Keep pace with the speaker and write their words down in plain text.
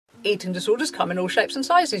eating disorders come in all shapes and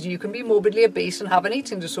sizes. You can be morbidly obese and have an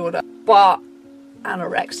eating disorder. But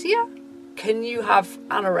anorexia? Can you have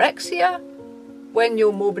anorexia when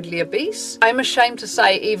you're morbidly obese? I'm ashamed to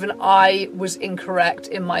say even I was incorrect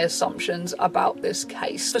in my assumptions about this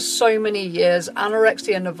case. For so many years,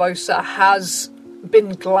 anorexia nervosa has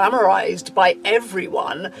been glamorized by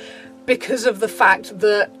everyone because of the fact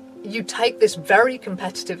that you take this very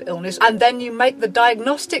competitive illness and then you make the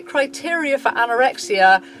diagnostic criteria for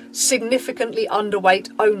anorexia significantly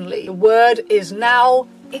underweight only. The word is now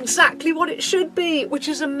exactly what it should be, which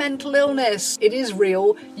is a mental illness. It is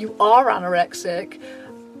real, you are anorexic,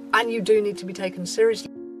 and you do need to be taken seriously.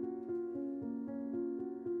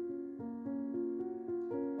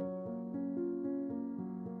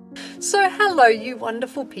 So hello you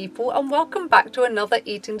wonderful people, and welcome back to another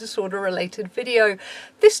eating disorder related video.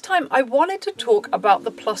 This time I wanted to talk about the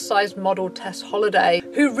plus size model Tess Holliday,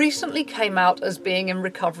 who recently came out as being in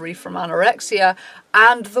recovery from anorexia,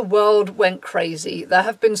 and the world went crazy. There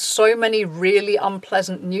have been so many really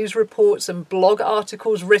unpleasant news reports and blog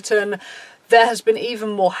articles written. There has been even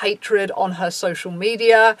more hatred on her social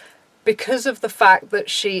media because of the fact that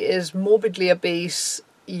she is morbidly obese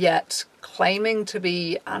yet claiming to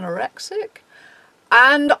be anorexic.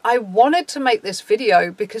 And I wanted to make this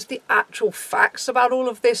video because the actual facts about all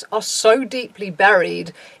of this are so deeply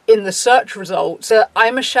buried in the search results that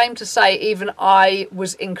I'm ashamed to say even I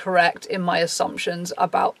was incorrect in my assumptions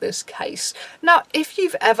about this case. Now, if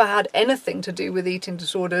you've ever had anything to do with eating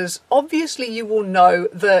disorders, obviously you will know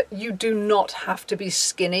that you do not have to be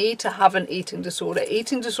skinny to have an eating disorder.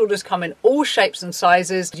 Eating disorders come in all shapes and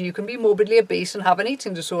sizes. You can be morbidly obese and have an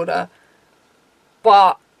eating disorder.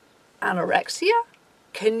 But anorexia?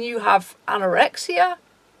 Can you have anorexia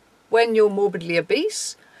when you're morbidly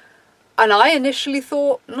obese? And I initially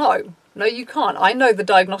thought, no you can't. I know the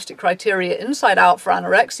diagnostic criteria inside out for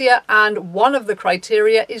anorexia, and one of the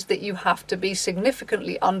criteria is that you have to be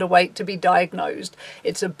significantly underweight to be diagnosed.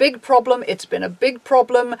 It's a big problem. It's been a big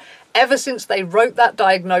problem ever since they wrote that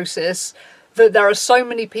diagnosis, that there are so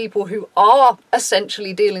many people who are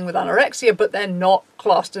essentially dealing with anorexia, but they're not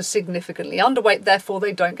classed as significantly underweight, therefore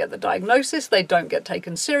they don't get the diagnosis, they don't get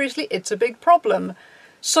taken seriously. It's a big problem.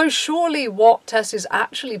 So surely what Tess is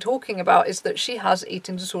actually talking about is that she has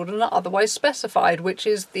eating disorder not otherwise specified, which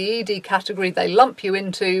is the ED category they lump you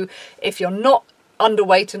into if you're not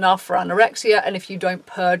underweight enough for anorexia and if you don't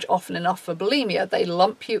purge often enough for bulimia. They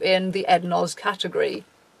lump you in the EDNOS category.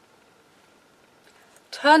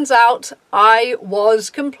 Turns out I was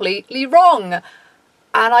completely wrong,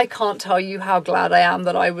 and I can't tell you how glad I am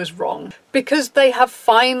that I was wrong, because they have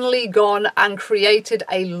finally gone and created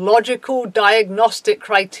a logical diagnostic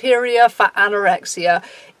criteria for anorexia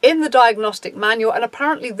in the diagnostic manual, and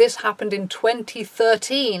apparently this happened in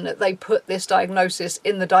 2013. They put this diagnosis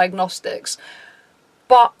in the diagnostics.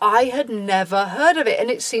 But I had never heard of it,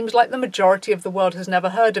 and it seems like the majority of the world has never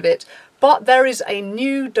heard of it. But there is a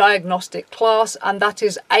new diagnostic class, and that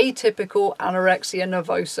is atypical anorexia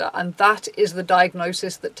nervosa, and that is the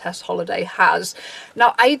diagnosis that Tess Holliday has.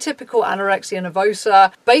 Now, atypical anorexia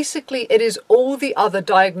nervosa, basically it is all the other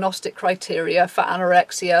diagnostic criteria for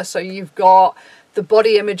anorexia. So you've got the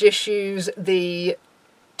body image issues, the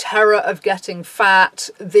terror of getting fat,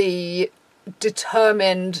 the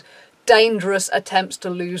determined dangerous attempts to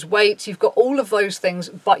lose weight. You've got all of those things,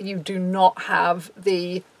 but you do not have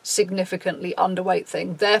the significantly underweight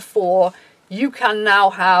thing. Therefore, you can now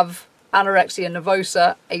have anorexia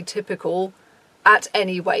nervosa, atypical, at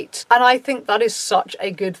any weight. And I think that is such a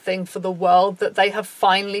good thing for the world, that they have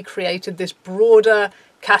finally created this broader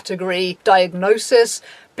category diagnosis,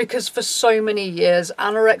 because for so many years,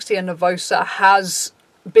 anorexia nervosa has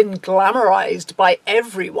been glamorized by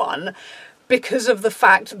everyone because of the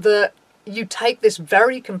fact that you take this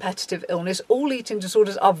very competitive illness, all eating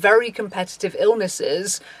disorders are very competitive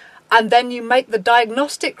illnesses, and then you make the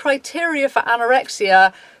diagnostic criteria for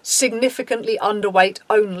anorexia significantly underweight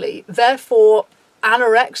only. Therefore,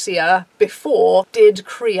 anorexia before did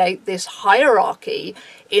create this hierarchy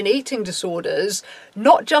in eating disorders,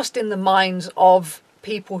 not just in the minds of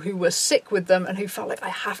people who were sick with them and who felt like I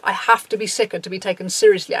have to be sicker to be taken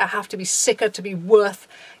seriously. I have to be sicker to be worth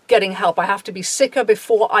getting help. I have to be sicker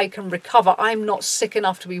before I can recover. I'm not sick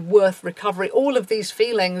enough to be worth recovery. All of these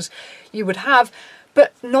feelings you would have,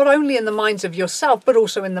 but not only in the minds of yourself, but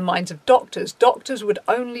also in the minds of doctors. Doctors would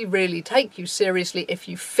only really take you seriously if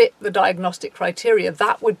you fit the diagnostic criteria.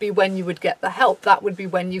 That would be when you would get the help. That would be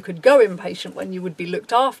when you could go inpatient, when you would be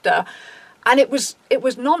looked after. And it was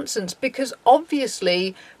nonsense, because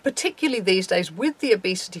obviously, particularly these days with the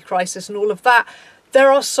obesity crisis and all of that,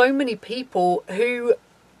 there are so many people who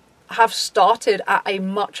have started at a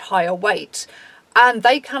much higher weight, and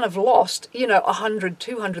they kind of lost, you know, 100,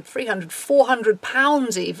 200, 300, 400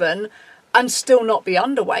 pounds even, and still not be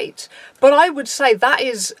underweight. But I would say that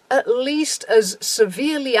is at least as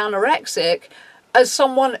severely anorexic as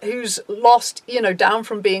someone who's lost, you know, down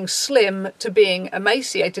from being slim to being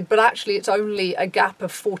emaciated, but actually it's only a gap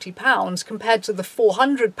of 40 pounds compared to the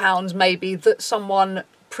 400 pounds maybe that someone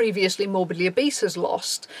previously morbidly obese has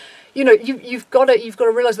lost. You know, you've got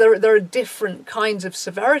to realize there are different kinds of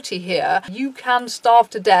severity here. You can starve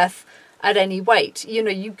to death at any weight. You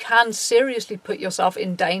know, you can seriously put yourself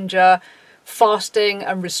in danger, fasting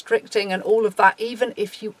and restricting and all of that, even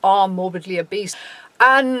if you are morbidly obese.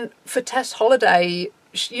 And for Tess Holliday,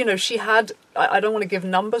 you know, she had, I don't want to give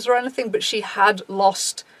numbers or anything, but she had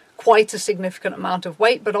lost quite a significant amount of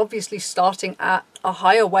weight, but obviously starting at a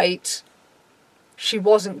higher weight, she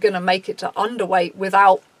wasn't going to make it to underweight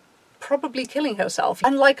without probably killing herself.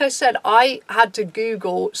 And like I said, I had to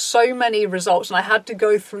Google so many results, and I had to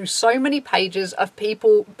go through so many pages of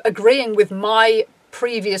people agreeing with my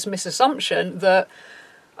previous misassumption that,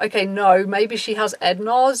 okay, no, maybe she has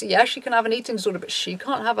EDNOS, yeah, she can have an eating disorder, but she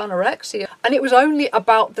can't have anorexia. And it was only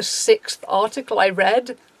about the 6th article I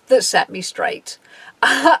read that set me straight.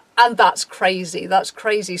 And that's crazy, that's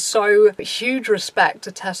crazy. So huge respect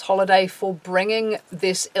to Tess Holliday for bringing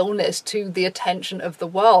this illness to the attention of the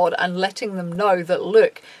world and letting them know that,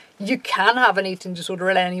 look, you can have an eating disorder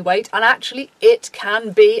at any weight, and actually it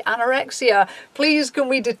can be anorexia. Please, can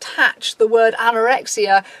we detach the word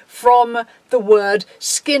anorexia from the word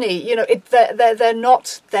skinny? You know, they're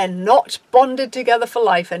not bonded together for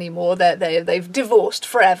life anymore. They've divorced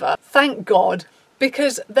forever. Thank God.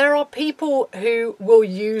 Because there are people who will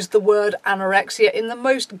use the word anorexia in the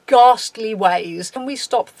most ghastly ways. Can we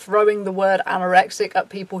stop throwing the word anorexic at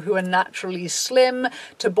people who are naturally slim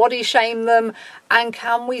to body shame them? And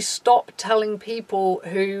can we stop telling people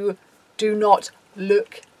who do not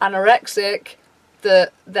look anorexic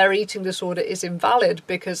that their eating disorder is invalid?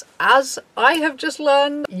 Because as I have just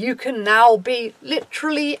learned, you can now be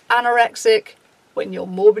literally anorexic when you're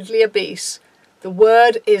morbidly obese. The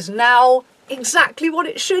word is now exactly what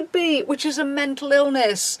it should be, which is a mental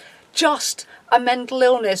illness. Just a mental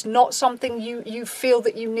illness, not something you feel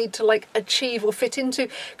that you need to like achieve or fit into.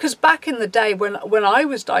 Because back in the day when I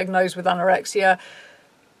was diagnosed with anorexia,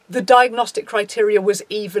 the diagnostic criteria was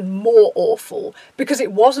even more awful, because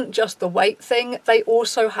it wasn't just the weight thing. They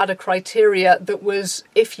also had a criteria that was,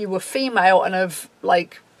 if you were female and of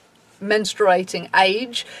like menstruating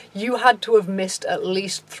age, you had to have missed at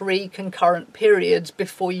least 3 concurrent periods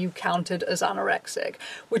before you counted as anorexic,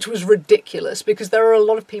 which was ridiculous, because there are a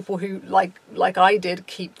lot of people who, like I did,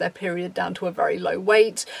 keep their period down to a very low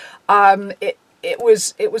weight. It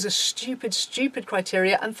was a stupid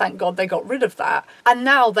criteria, and thank God they got rid of that. And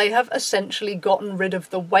now they have essentially gotten rid of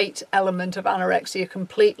the weight element of anorexia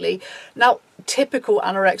completely. Now, typical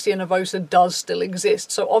anorexia nervosa does still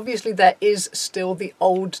exist, so obviously there is still the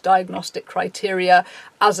old diagnostic criteria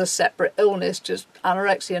as a separate illness, just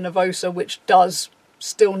anorexia nervosa, which does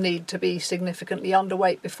still need to be significantly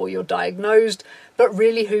underweight before you're diagnosed. But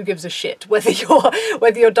really, who gives a shit whether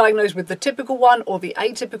you're diagnosed with the typical one or the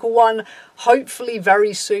atypical one? Hopefully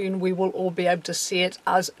very soon we will all be able to see it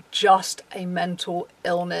as just a mental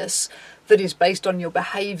illness that is based on your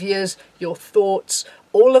behaviors, your thoughts,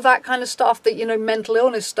 all of that kind of stuff, that, you know, mental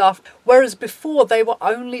illness stuff. Whereas before they were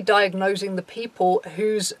only diagnosing the people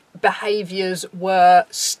whose behaviors were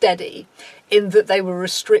steady, in that they were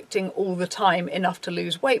restricting all the time enough to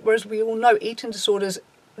lose weight. Whereas we all know eating disorders,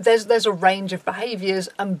 there's a range of behaviors,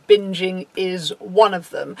 and binging is one of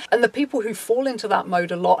them. And the people who fall into that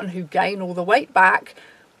mode a lot and who gain all the weight back,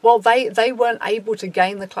 well, they weren't able to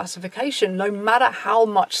gain the classification, no matter how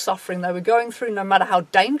much suffering they were going through, no matter how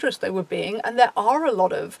dangerous they were being. And there are a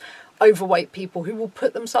lot of overweight people who will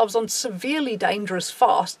put themselves on severely dangerous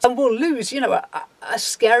fasts and will lose, you know, a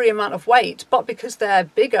scary amount of weight. But because they're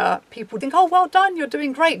bigger, people think, oh, well done, you're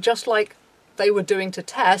doing great, just like they were doing to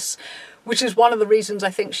Tess. Which is one of the reasons I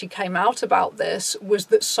think she came out about this, was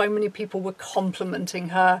that so many people were complimenting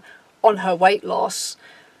her on her weight loss,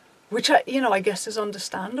 which, I guess is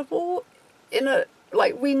understandable.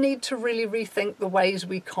 We need to really rethink the ways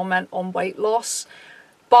we comment on weight loss.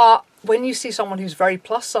 But when you see someone who's very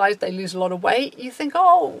plus size, they lose a lot of weight, you think,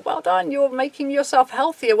 oh, well done, you're making yourself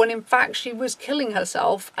healthier, when in fact she was killing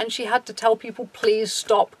herself, and she had to tell people, please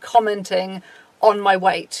stop commenting on my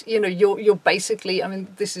weight. You know, you're basically, I mean,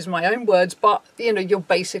 this is my own words, but, you know, you're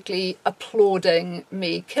basically applauding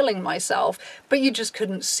me killing myself. But you just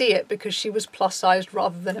couldn't see it because she was plus sized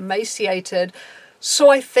rather than emaciated.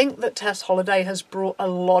 So I think that Tess Holliday has brought a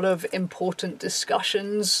lot of important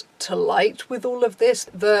discussions to light with all of this,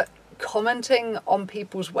 that commenting on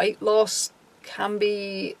people's weight loss can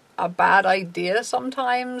be a bad idea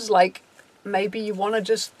sometimes. Like, maybe you want to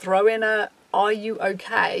just throw in a, are you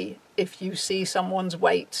okay if you see someone's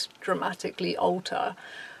weight dramatically alter?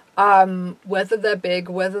 Whether they're big,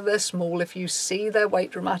 whether they're small, if you see their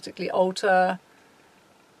weight dramatically alter,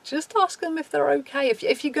 just ask them if they're okay.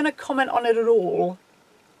 If you're going to comment on it at all,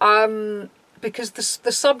 because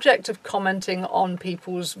the subject of commenting on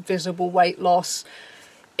people's visible weight loss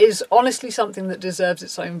is honestly something that deserves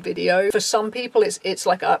its own video. For some people, it's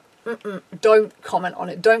like a, don't comment on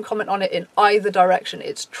it. Don't comment on it in either direction.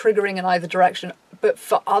 It's triggering in either direction. But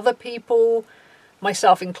for other people,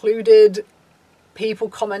 myself included, people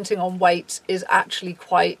commenting on weight is actually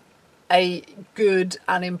quite a good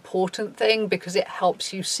and important thing, because it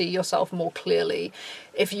helps you see yourself more clearly.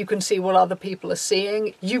 If you can see what other people are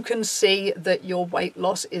seeing, you can see that your weight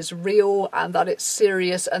loss is real and that it's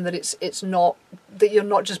serious, and that it's not, that you're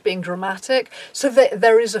not just being dramatic. So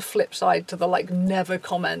there is a flip side to the like never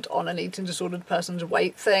comment on an eating disordered person's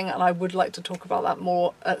weight thing, and I would like to talk about that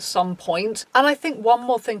more at some point. And I think one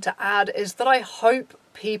more thing to add is that I hope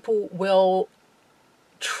people will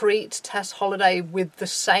treat Tess Holliday with the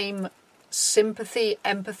same sympathy,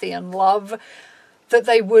 empathy and love that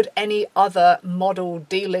they would any other model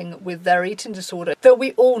dealing with their eating disorder. That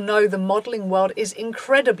we all know the modelling world is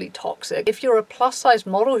incredibly toxic. If you're a plus size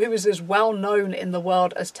model who is as well known in the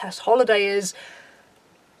world as Tess Holliday is,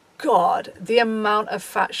 God, the amount of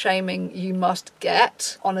fat shaming you must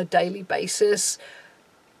get on a daily basis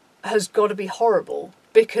has got to be horrible,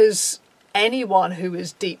 because anyone who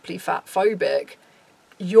is deeply fat phobic,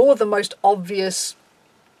 you're the most obvious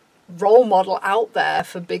role model out there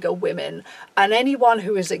for bigger women, and anyone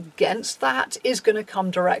who is against that is going to come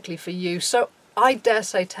directly for you. So I dare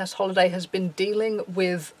say Tess Holliday has been dealing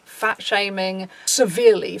with fat shaming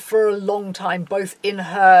severely for a long time, both in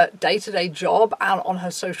her day-to-day job and on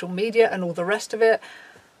her social media and all the rest of it.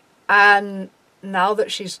 And now that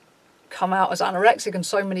she's come out as anorexic, and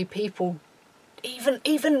so many people, even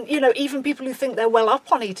people who think they're well up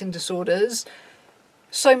on eating disorders,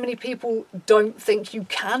 so many people don't think you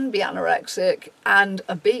can be anorexic and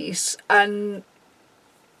obese, and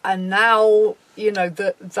now, you know,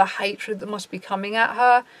 the hatred that must be coming at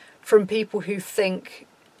her from people who think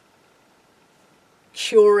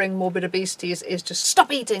curing morbid obesity is just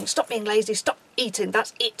stop eating, stop being lazy, stop eating,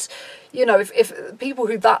 that's it. You know, if people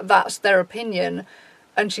who that's their opinion,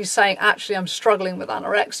 and she's saying, actually, I'm struggling with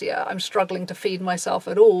anorexia, I'm struggling to feed myself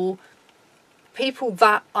at all, people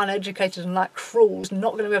that uneducated and that cruel is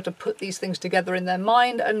not going to be able to put these things together in their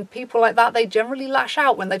mind. And people like that, they generally lash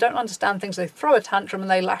out when they don't understand things. They throw a tantrum and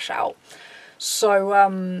they lash out.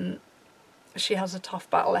 So she has a tough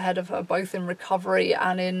battle ahead of her, both in recovery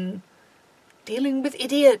and in dealing with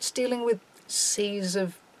idiots, dealing with seas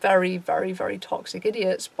of very, very, very toxic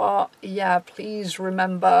idiots. But yeah, please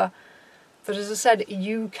remember that, as I said,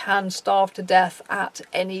 you can starve to death at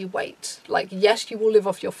any weight. Like, yes, you will live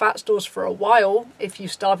off your fat stores for a while if you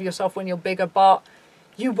starve yourself when you're bigger, but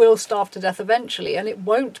you will starve to death eventually, and it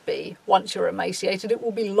won't be once you're emaciated. It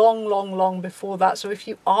will be long, long, long before that. So if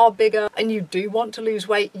you are bigger and you do want to lose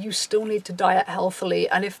weight, you still need to diet healthily.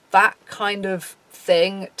 And if that kind of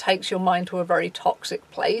thing takes your mind to a very toxic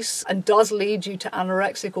place and does lead you to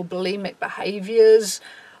anorexic or bulimic behaviors,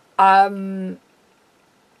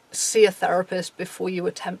 see a therapist before you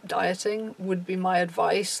attempt dieting would be my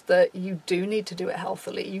advice. That you do need to do it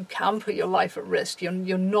healthily. You can put your life at risk.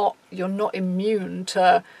 You're not immune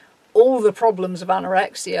to all the problems of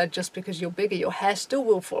anorexia just because you're bigger. Your hair still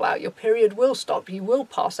will fall out, your period will stop, you will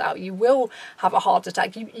pass out, you will have a heart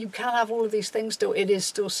attack, you can have all of these things still. It is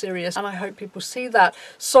still serious, and I hope people see that.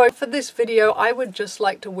 So for this video, I would just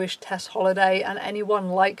like to wish Tess Holliday and anyone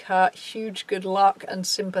like her huge good luck and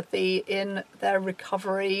sympathy in their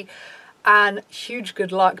recovery, and huge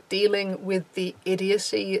good luck dealing with the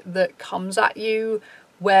idiocy that comes at you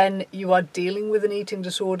when you are dealing with an eating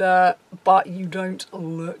disorder but you don't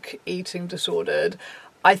look eating disordered.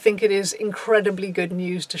 I think it is incredibly good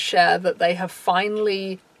news to share that they have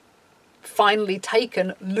finally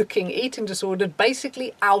taken looking eating disordered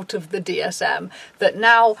basically out of the DSM. That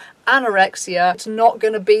now anorexia, it's not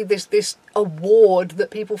going to be this award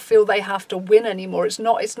that people feel they have to win anymore. It's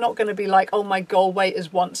not going to be like, oh, my goal weight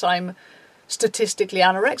is once I'm statistically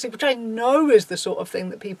anorexic, which I know is the sort of thing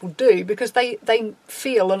that people do because they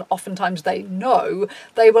feel, and oftentimes they know,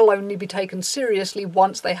 they will only be taken seriously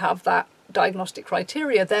once they have that diagnostic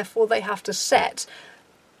criteria. Therefore they have to set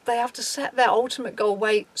their ultimate goal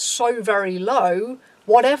weight so very low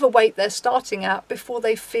whatever weight they're starting at before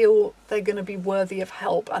they feel they're going to be worthy of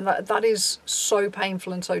help. And that is so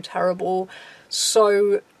painful and so terrible.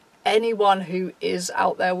 So anyone who is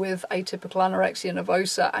out there with atypical anorexia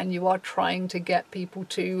nervosa and you are trying to get people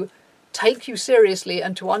to take you seriously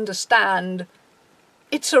and to understand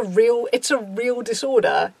it's a real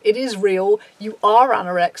disorder. It is real. You are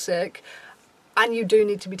anorexic and you do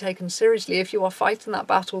need to be taken seriously. If you are fighting that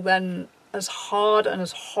battle, then as hard and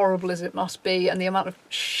as horrible as it must be, and the amount of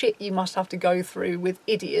shit you must have to go through with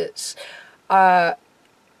idiots, I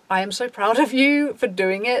am so proud of you for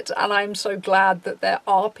doing it, and I'm so glad that there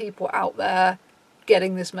are people out there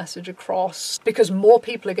getting this message across, because more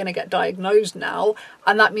people are going to get diagnosed now,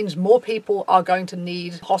 and that means more people are going to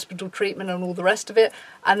need hospital treatment and all the rest of it,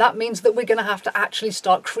 and that means that we're going to have to actually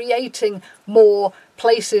start creating more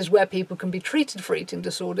places where people can be treated for eating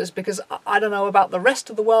disorders, because I don't know about the rest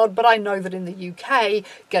of the world, but I know that in the UK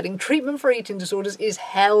getting treatment for eating disorders is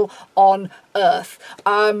hell on earth.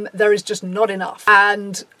 There is just not enough,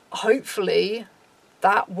 and hopefully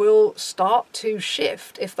that will start to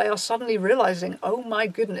shift if they are suddenly realizing, oh my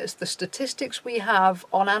goodness, the statistics we have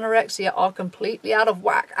on anorexia are completely out of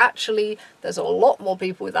whack. Actually, there's a lot more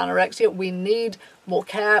people with anorexia. We need more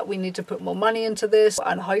care. We need to put more money into this.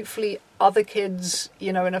 And hopefully other kids,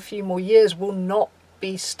 you know, in a few more years will not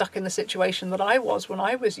be stuck in the situation that I was when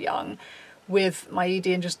I was young with my ED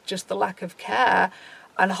and just the lack of care.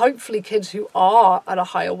 And hopefully kids who are at a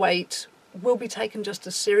higher weight will be taken just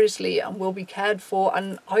as seriously and will be cared for,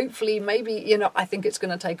 and hopefully maybe, you know, I think it's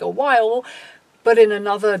going to take a while, but in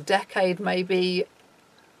another decade maybe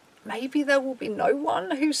there will be no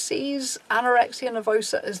one who sees anorexia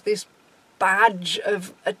nervosa as this badge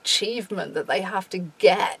of achievement that they have to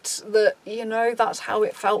get, that, you know, that's how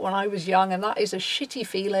it felt when I was young, and that is a shitty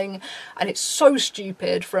feeling, and it's so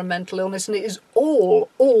stupid for a mental illness, and it is all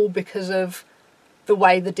because of the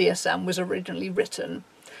way the DSM was originally written.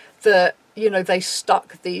 That, you know, they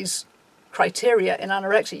stuck these criteria in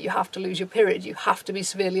anorexia. You have to lose your period, you have to be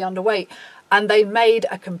severely underweight, and they made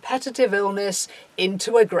a competitive illness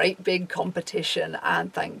into a great big competition,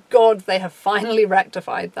 and thank God they have finally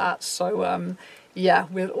rectified that. So yeah,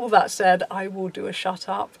 with all that said, I will do a shut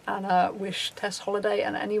up and wish Tess Holliday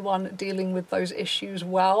and anyone dealing with those issues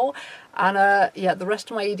well, and yeah, the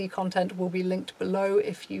rest of my ED content will be linked below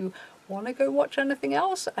if you want to go watch anything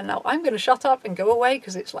else. And now I'm going to shut up and go away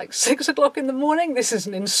because it's like 6 o'clock in the morning. This is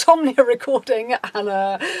an insomnia recording,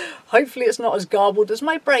 and hopefully it's not as garbled as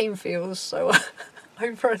my brain feels. So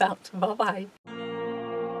over and out. Bye bye.